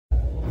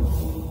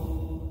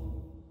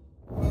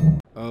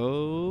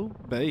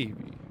baby.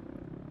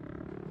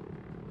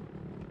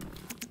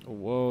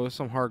 Whoa,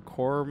 some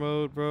hardcore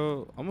mode,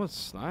 bro. I'm gonna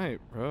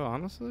snipe, bro.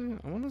 Honestly,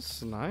 I want to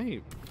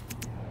snipe.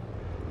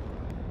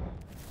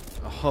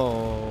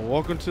 Oh,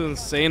 welcome to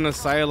Insane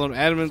Asylum.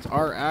 Admins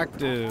are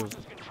active.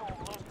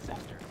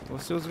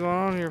 Let's see what's going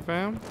on here,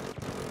 fam.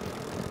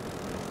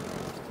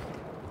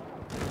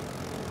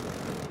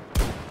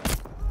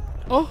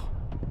 Oh,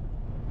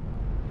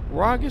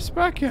 where I get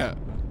spec at?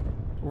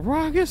 Where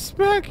I get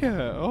spec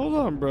at? Hold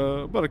on, bro.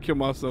 I'm about to kill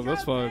myself.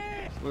 That's fine.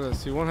 Look at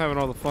this. See, one having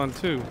all the fun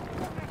too.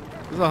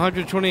 There's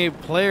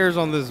 128 players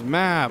on this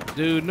map,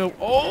 dude. No.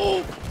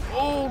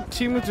 Oh,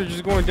 teammates are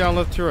just going down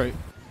left to right.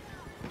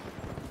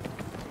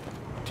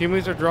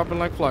 Teammates are dropping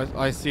like flies.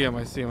 I see him.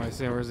 I see him.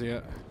 Where's he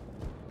at?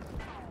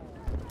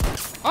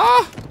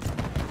 Ah!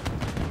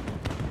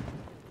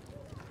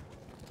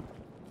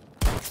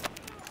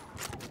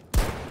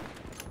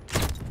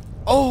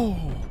 Oh!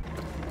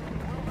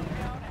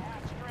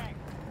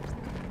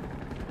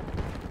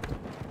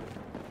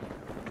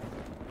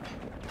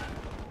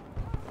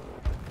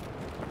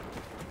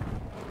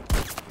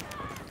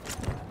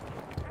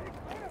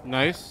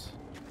 Nice.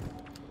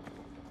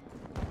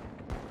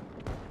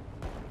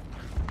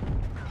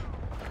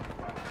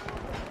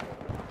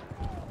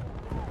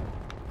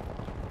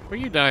 Where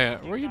you die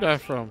at? Where you die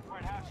from?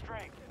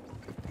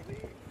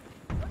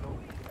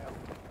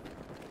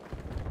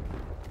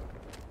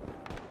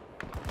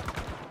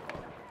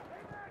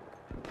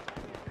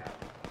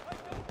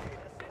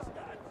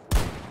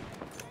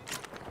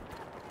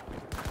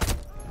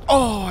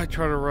 Oh, I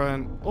try to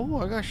run. Oh,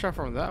 I got shot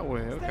from that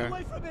way.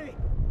 Okay.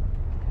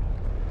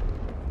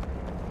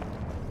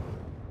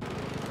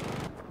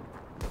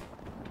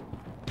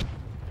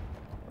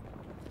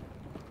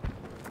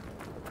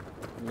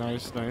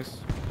 Nice, nice.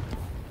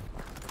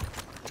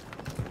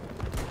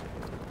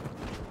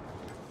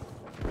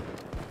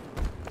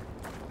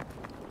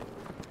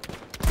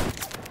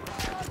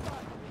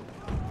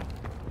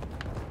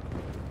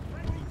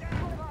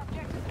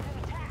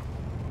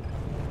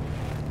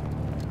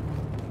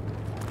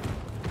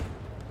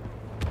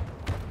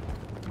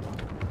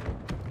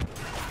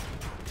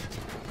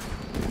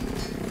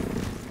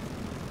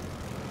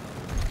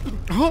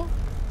 Oh,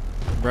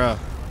 bruh.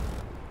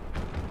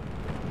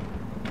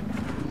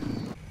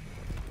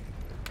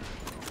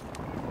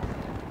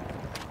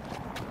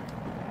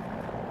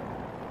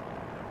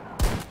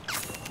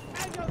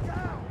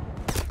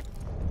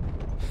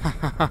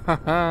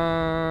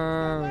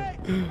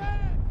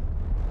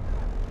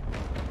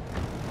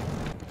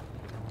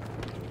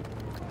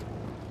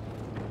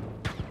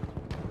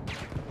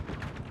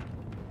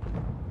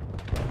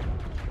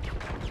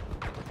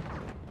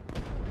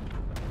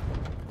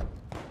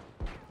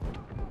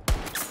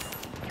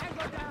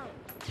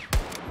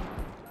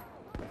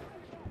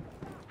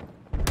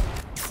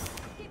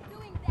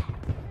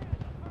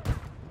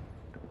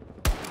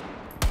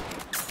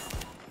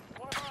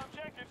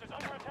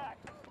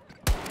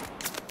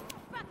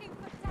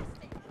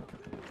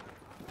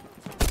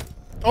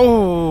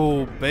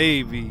 Oh,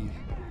 baby.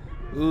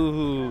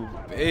 Ooh,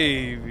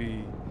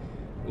 baby.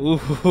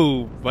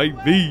 Ooh,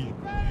 baby.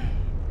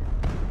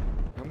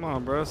 Come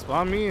on, bro.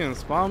 Spawn me in.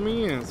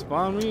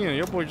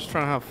 Your boy just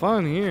trying to have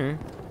fun here.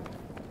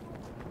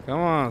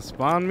 Come on,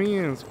 spawn me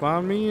in.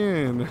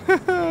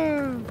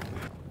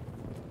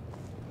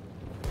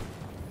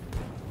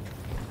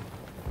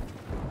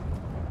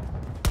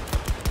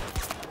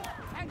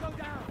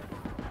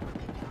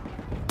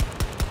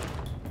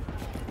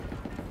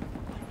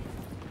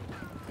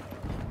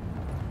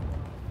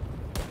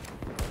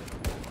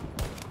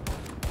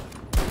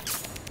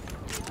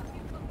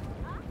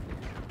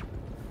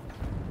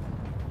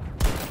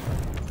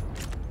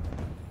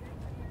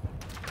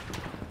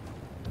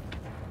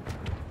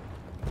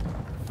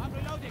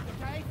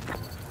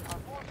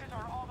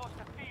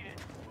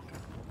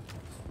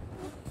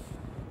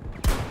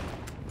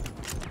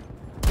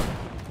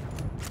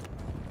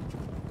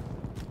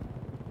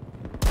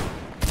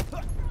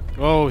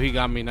 Oh, he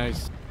got me.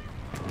 Nice.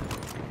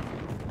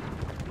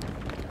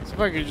 See if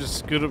I could just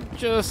scoot up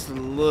just a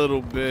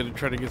little bit and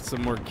try to get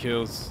some more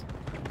kills.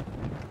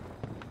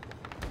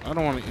 I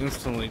don't want to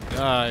instantly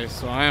die,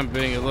 so I am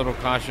being a little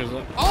cautious.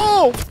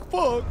 Oh,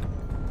 fuck!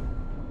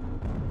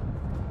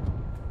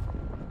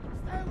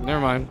 Never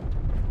mind.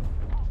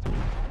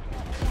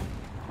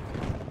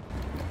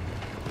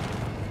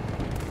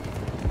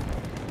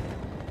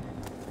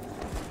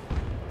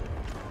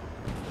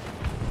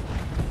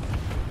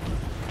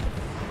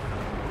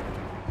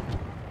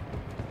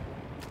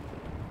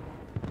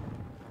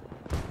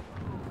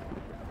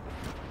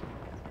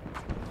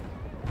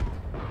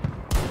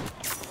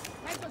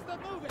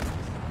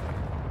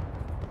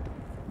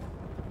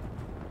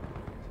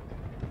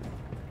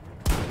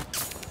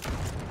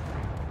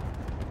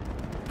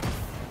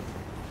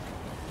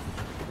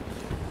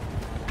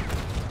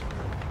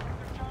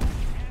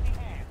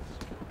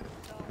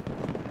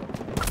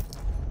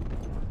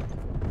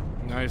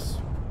 Nice.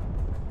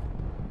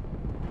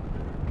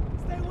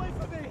 Stay away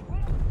from me.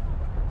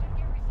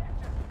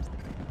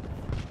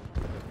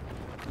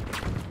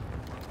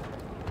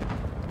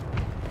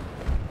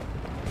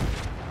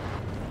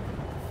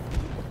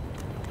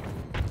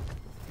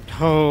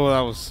 Oh, that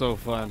was so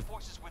fun.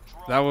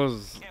 That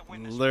was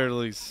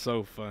literally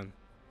so fun.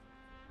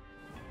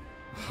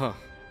 Huh.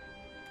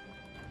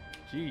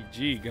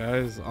 GG,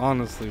 guys.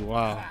 Honestly,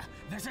 wow.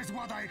 This is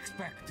what I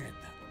expected.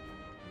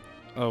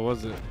 Oh,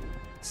 was it?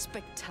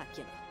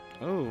 Spectacular.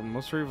 Oh,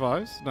 most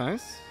revives.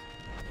 Nice.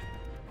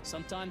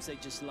 Sometimes they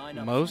just line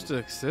up. Most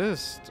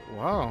assist.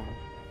 Wow.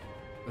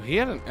 He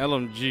had an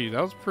LMG.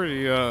 That was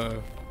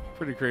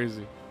pretty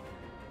crazy.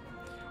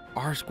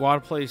 Our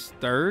squad placed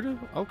third.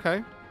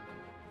 Okay.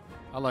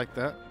 I like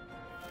that.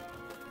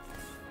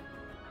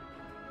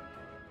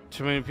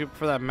 Too many people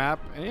for that map.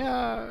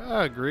 Yeah,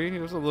 I agree.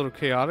 It was a little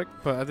chaotic,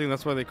 but I think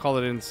that's why they call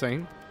it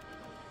insane.